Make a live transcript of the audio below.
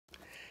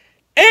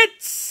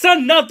It's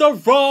another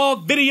Raw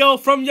video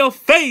from your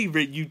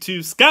favorite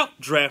YouTube scout,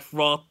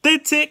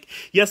 Draftrawthentic.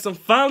 Yes, I'm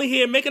finally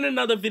here making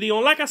another video.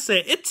 And like I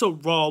said, it's a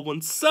Raw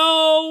one,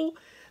 so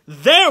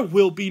there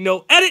will be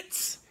no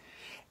edits.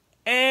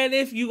 And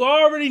if you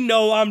already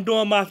know, I'm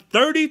doing my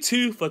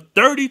 32 for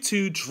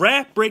 32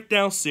 draft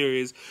breakdown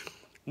series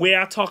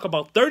where I talk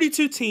about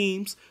 32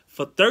 teams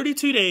for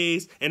 32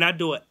 days and I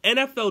do an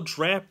NFL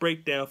draft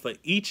breakdown for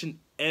each and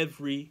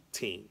every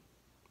team.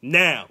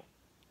 Now,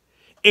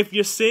 if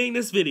you're seeing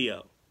this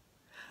video,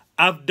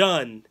 I've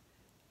done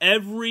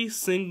every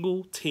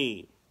single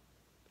team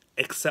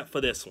except for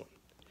this one.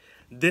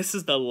 This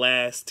is the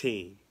last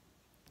team.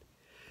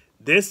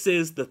 This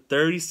is the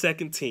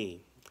 32nd team.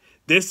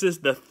 This is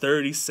the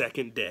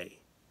 32nd day.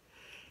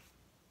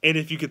 And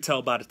if you could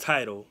tell by the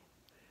title,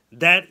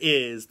 that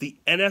is the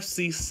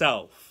NFC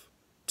South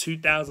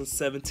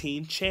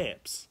 2017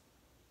 champs,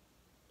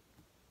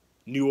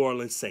 New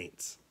Orleans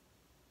Saints.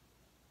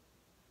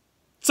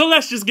 So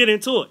let's just get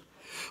into it.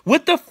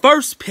 With the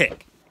first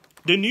pick,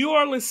 the New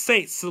Orleans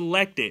Saints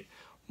selected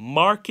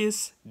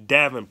Marcus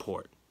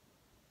Davenport.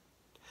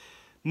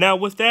 Now,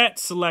 with that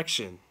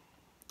selection,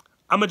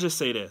 I'm going to just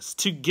say this.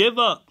 To give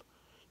up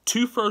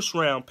 2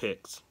 first-round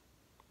picks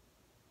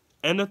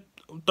and a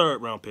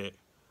third-round pick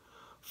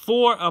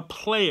for a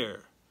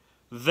player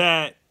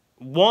that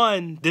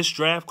won this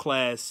draft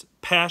class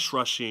pass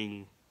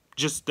rushing,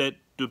 just that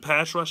the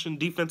pass rushing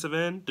defensive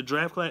end, the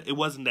draft class, it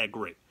wasn't that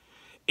great.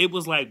 It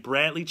was like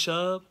Bradley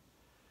Chubb.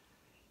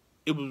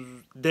 It was,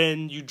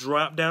 then you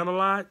drop down a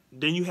lot.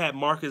 Then you had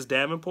Marcus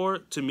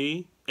Davenport to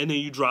me, and then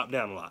you drop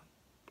down a lot.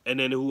 And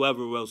then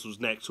whoever else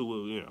was next,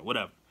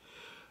 whatever.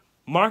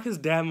 Marcus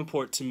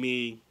Davenport to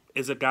me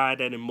is a guy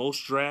that in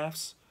most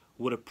drafts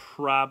would have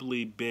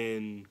probably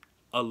been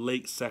a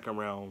late first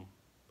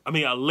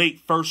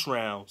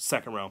round,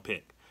 second round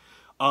pick.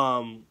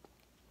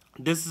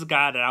 This is a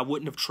guy that I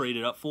wouldn't have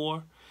traded up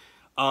for.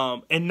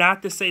 And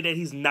not to say that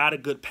he's not a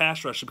good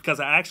pass rusher, because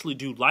I actually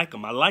do like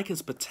him. I like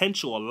his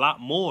potential a lot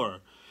more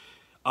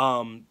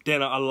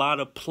than a lot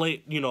of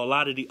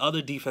the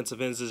other defensive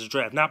ends in this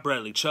draft. Not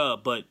Bradley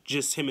Chubb, but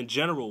just him in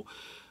general.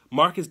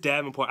 Marcus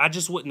Davenport, I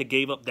just wouldn't have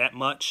gave up that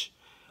much.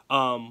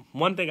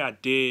 One thing I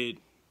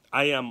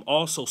am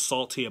also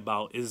salty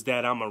about is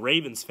that I'm a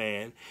Ravens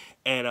fan,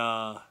 and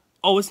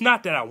it's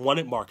not that I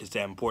wanted Marcus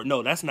Davenport.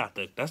 No, that's not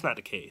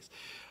the case.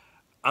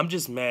 I'm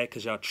just mad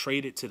because y'all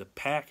traded to the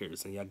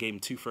Packers and y'all gave him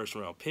 2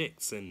 first-round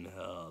picks, and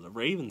the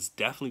Ravens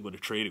definitely would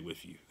have traded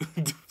with you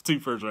 2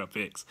 first-round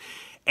picks.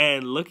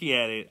 And looking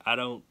at it, I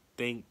don't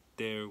think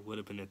there would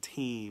have been a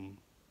team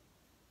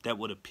that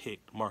would have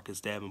picked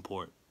Marcus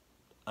Davenport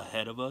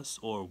ahead of us,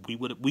 or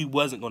we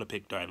wasn't going to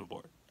pick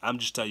Davenport. I'm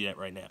just telling you that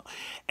right now.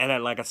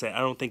 And like I said, I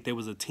don't think there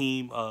was a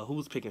team who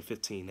was picking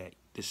 15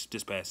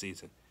 this past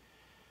season.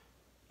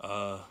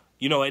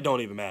 It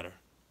don't even matter.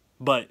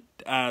 But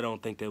I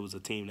don't think there was a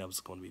team that was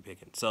going to be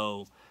picking.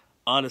 So,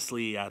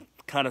 honestly, I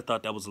kind of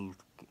thought that was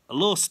a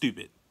little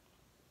stupid.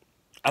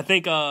 I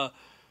think it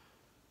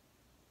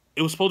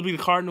was supposed to be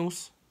the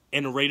Cardinals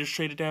and the Raiders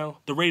traded down.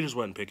 The Raiders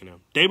wasn't picking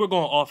them. They were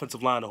going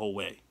offensive line the whole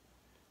way.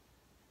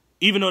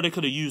 Even though they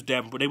could have used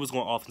Davenport, they was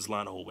going offensive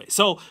line the whole way.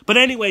 So, but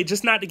anyway,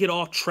 just not to get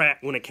off track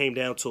when it came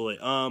down to it.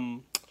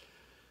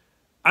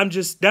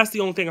 That's the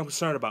only thing I'm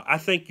concerned about. I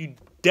think you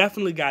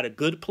definitely got a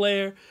good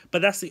player, but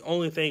that's the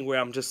only thing where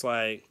I'm just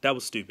like, that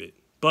was stupid.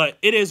 But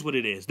it is what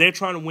it is. They're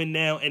trying to win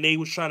now, and they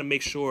was trying to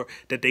make sure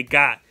that they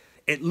got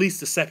at least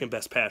the second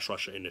best pass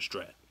rusher in this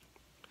draft.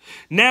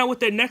 Now,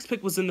 with their next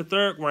pick was in the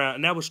 3rd round,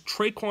 and that was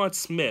Draftrawthentic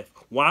Smith,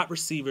 wide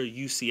receiver,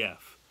 UCF.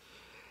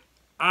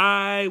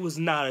 I was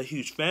not a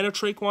huge fan of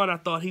Traquan. I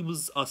thought he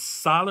was a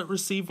solid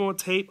receiver on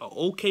tape, an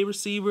okay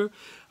receiver.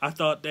 I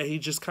thought that he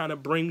just kind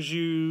of brings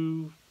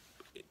you,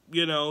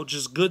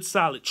 just good,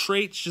 solid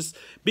traits, just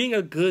being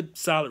a good,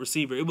 solid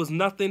receiver. It was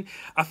nothing.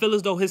 I feel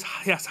as though his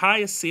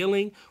highest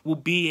ceiling will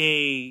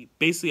be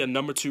basically a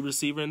number 2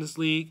 receiver in this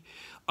league.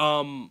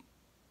 And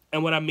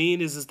what I mean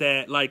is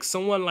that, like,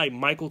 someone like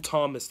Michael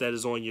Thomas that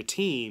is on your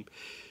team,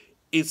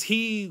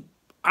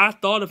 I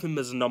thought of him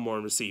as a number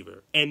 1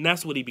 receiver, and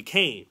that's what he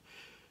became.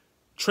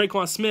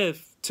 Draftrawthentic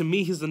Smith, to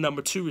me, he's the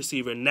number 2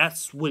 receiver, and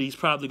that's what he's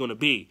probably going to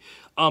be.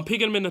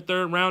 Picking him in the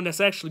 3rd round, that's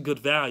actually good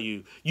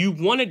value. You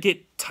want to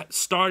get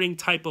starting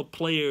type of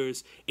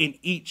players in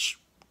each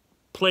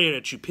player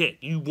that you pick.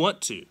 You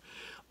want to.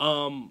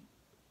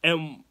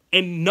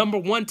 And number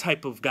 1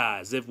 type of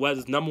guys, whether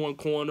it's number 1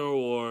 corner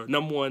or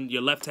number 1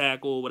 your left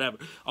tackle or whatever,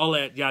 all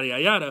that yada,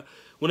 yada, yada.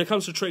 When it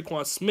comes to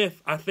Draftrawthentic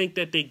Smith, I think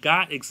that they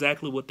got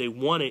exactly what they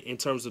wanted in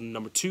terms of the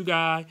number 2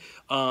 guy.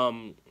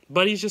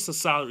 But he's just a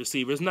solid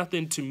receiver. It's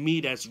nothing to me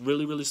that's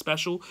really, really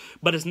special,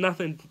 but it's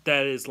nothing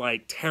that is,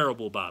 like,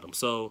 terrible about him.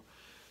 So,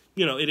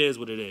 it is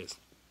what it is.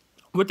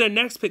 With their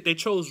next pick, they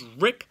chose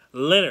Rick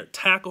Leonard,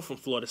 tackle from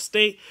Florida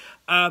State.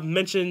 I've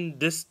mentioned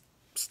this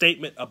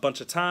statement a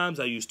bunch of times.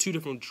 I used two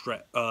different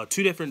draft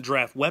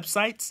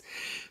websites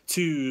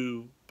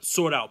to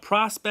sort out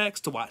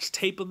prospects, to watch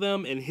tape of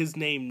them, and his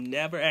name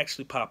never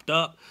actually popped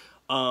up.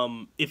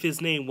 If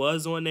his name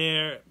was on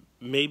there,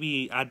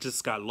 maybe I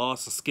just got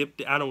lost and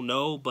skipped it. I don't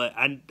know, but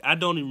I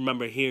don't even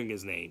remember hearing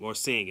his name or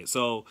seeing it.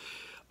 So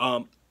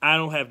I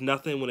don't have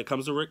nothing when it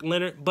comes to Rick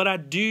Leonard, but I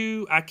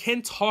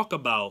can talk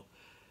about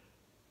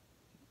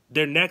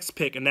their next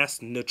pick, and that's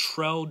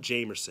Natrell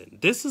Jamerson.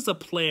 This is a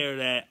player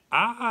that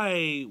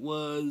I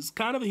was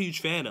kind of a huge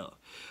fan of.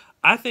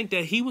 I think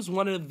that he was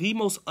one of the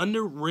most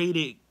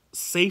underrated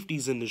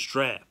safeties in this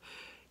draft.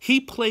 He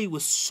played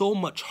with so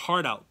much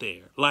heart out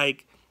there.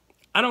 Like,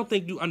 I don't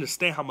think you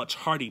understand how much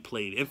heart he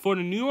played. And for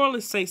the New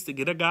Orleans Saints to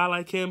get a guy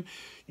like him,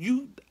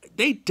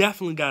 they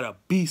definitely got a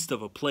beast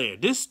of a player.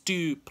 This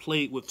dude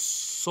played with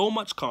so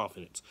much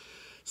confidence,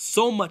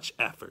 so much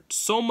effort,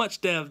 so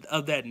much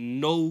of that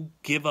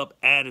no-give-up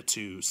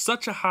attitude,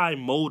 such a high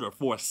motor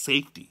for a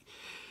safety.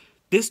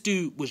 This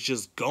dude was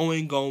just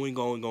going.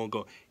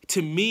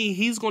 To me,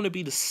 he's going to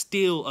be the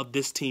steal of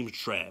this team's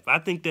draft. I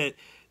think that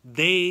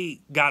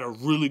they got a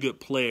really good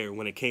player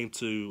when it came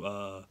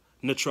to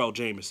Natrell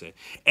Jamerson.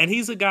 And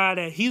he's a guy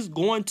that he's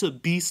going to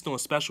beast on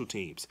special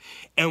teams.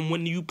 And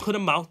when you put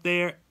him out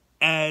there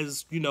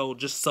as,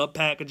 just sub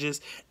packages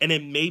and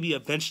then maybe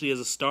eventually as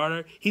a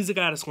starter, he's a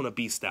guy that's going to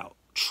beast out.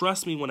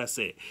 Trust me when I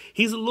say it.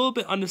 He's a little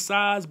bit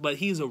undersized, but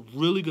he's a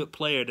really good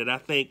player that I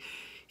think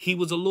he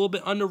was a little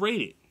bit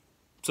underrated.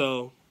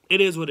 So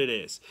it is what it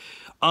is.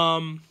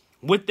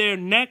 With their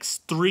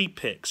next 3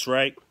 picks,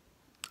 right?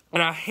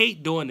 And I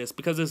hate doing this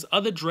because there's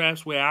other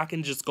drafts where I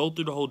can just go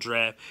through the whole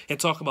draft and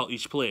talk about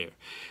each player. And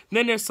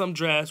then there's some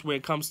drafts where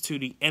it comes to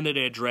the end of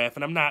their draft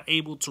and I'm not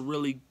able to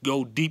really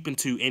go deep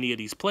into any of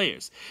these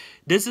players.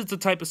 This is the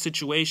type of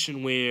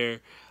situation where,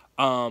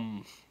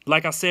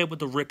 like I said with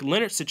the Rick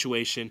Leonard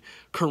situation,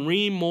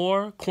 Kareem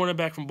Moore,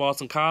 cornerback from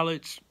Boston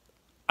College,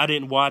 I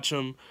didn't watch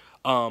him.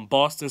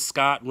 Boston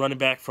Scott, running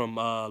back from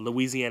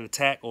Louisiana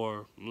Tech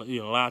or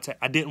Louisiana Tech,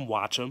 I didn't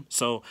watch him,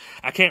 so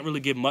I can't really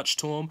give much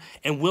to him.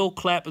 And Will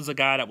Clapp is a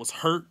guy that was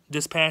hurt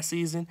this past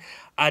season.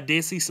 I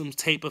did see some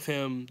tape of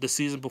him the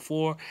season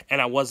before,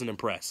 and I wasn't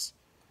impressed.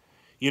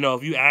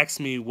 If you ask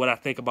me what I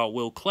think about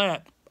Will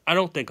Clapp, I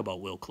don't think about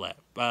Will Clapp.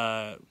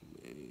 I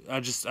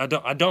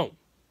don't.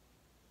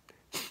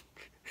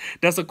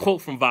 That's a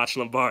quote from Vach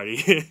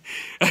Lombardi.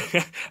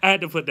 I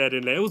had to put that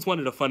in there. It was one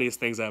of the funniest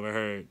things I ever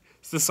heard.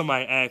 So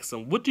somebody asked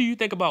him, what do you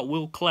think about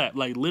Will Clapp?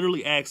 Like,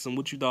 literally asked him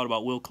what you thought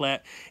about Will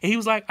Clapp. And he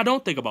was like, I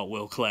don't think about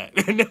Will Clapp.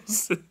 And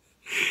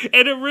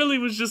it really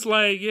was just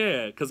like,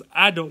 yeah, because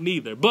I don't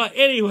neither. But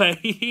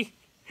anyway,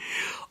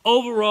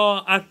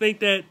 overall, I think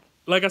that,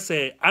 like I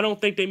said, I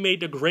don't think they made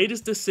the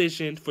greatest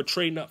decision for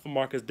trading up for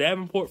Marcus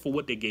Davenport for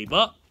what they gave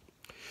up.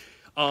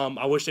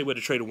 I wish they would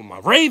have traded with my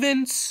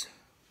Ravens.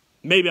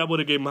 Maybe I would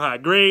have gave him a high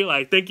grade,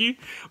 like, thank you.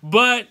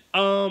 But,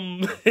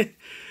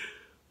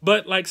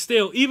 but like,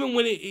 still,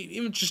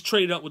 even just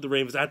traded up with the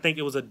Ravens, I think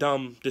it was a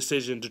dumb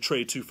decision to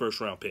trade 2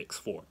 first-round picks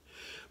for.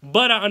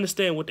 But I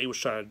understand what they was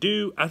trying to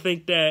do. I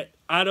think that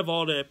out of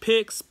all their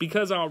picks,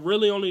 because I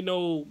really only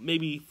know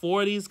maybe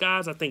 4 of these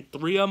guys, I think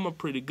 3 of them are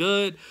pretty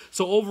good.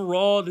 So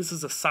overall, this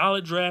is a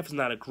solid draft. It's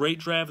not a great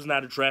draft. It's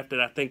not a draft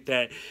that I think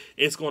that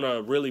it's going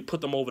to really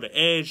put them over the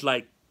edge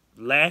like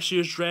last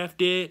year's draft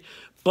did.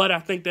 But I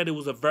think that it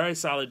was a very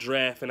solid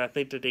draft, and I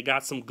think that they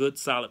got some good,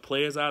 solid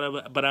players out of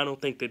it, but I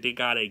don't think that they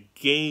got a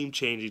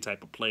game-changing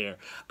type of player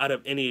out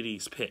of any of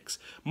these picks.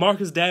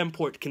 Marcus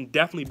Davenport can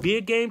definitely be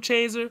a game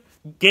changer,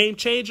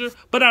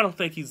 but I don't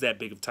think he's that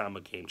big of time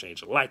a game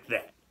changer like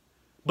that.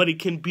 But he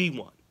can be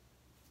one.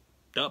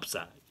 The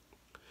upside.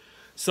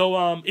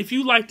 So if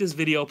you like this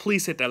video,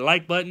 please hit that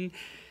like button.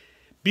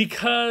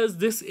 Because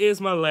this is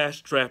my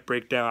last draft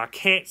breakdown, I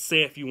can't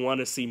say if you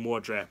want to see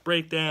more draft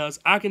breakdowns.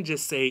 I can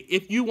just say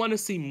if you want to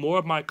see more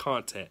of my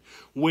content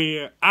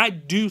where I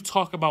do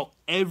talk about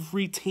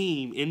every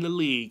team in the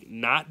league,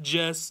 not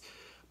just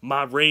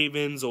my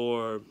Ravens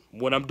or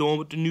what I'm doing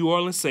with the New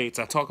Orleans Saints.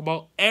 I talk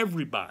about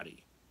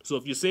everybody. So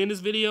if you're seeing this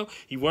video,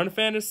 you weren't a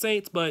fan of the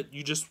Saints, but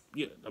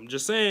I'm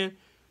just saying,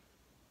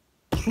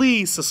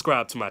 please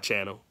subscribe to my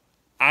channel.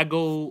 I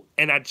go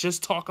and I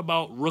just talk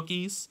about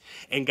rookies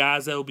and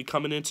guys that will be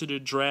coming into the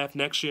draft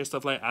next year and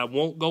stuff like that. I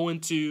won't go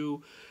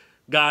into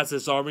guys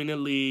that's already in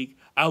the league.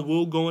 I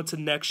will go into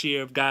next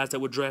year of guys that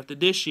were drafted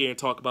this year and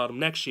talk about them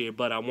next year,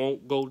 but I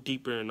won't go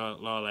deeper and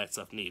all that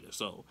stuff neither.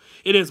 So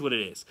it is what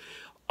it is.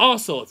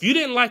 Also, if you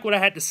didn't like what I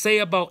had to say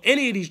about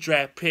any of these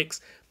draft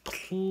picks,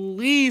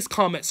 please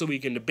comment so we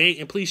can debate,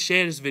 and please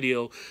share this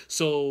video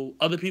so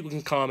other people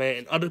can comment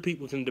and other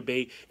people can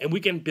debate and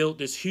we can build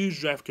this huge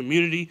draft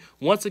community.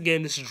 Once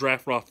again, this is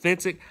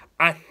Draftrawthentic.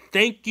 I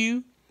thank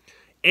you,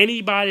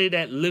 anybody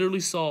that literally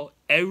saw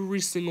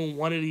every single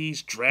one of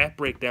these draft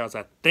breakdowns.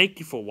 I thank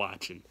you for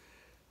watching.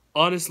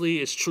 Honestly,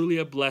 it's truly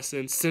a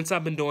blessing. Since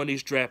I've been doing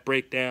these draft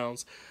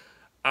breakdowns,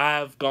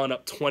 I've gone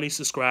up 20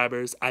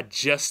 subscribers. I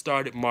just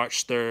started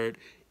March 3rd.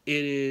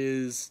 It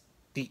is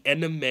the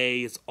end of May.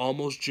 It's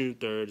almost June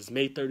 3rd. It's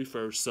May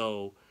 31st.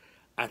 So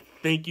I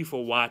thank you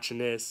for watching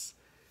this.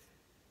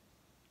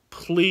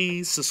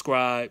 Please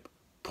subscribe.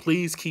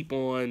 Please keep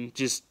on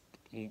just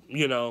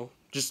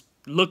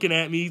looking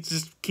at me.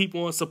 Just keep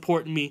on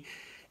supporting me.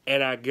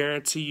 And I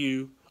guarantee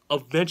you,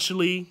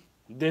 eventually,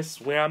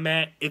 where I'm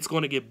at, it's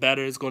going to get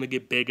better. It's going to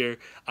get bigger.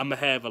 I'm going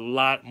to have a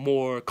lot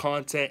more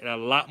content and a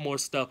lot more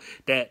stuff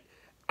that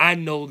I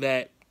know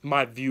that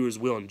my viewers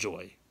will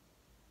enjoy.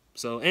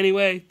 So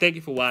anyway, thank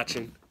you for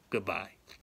watching. Goodbye.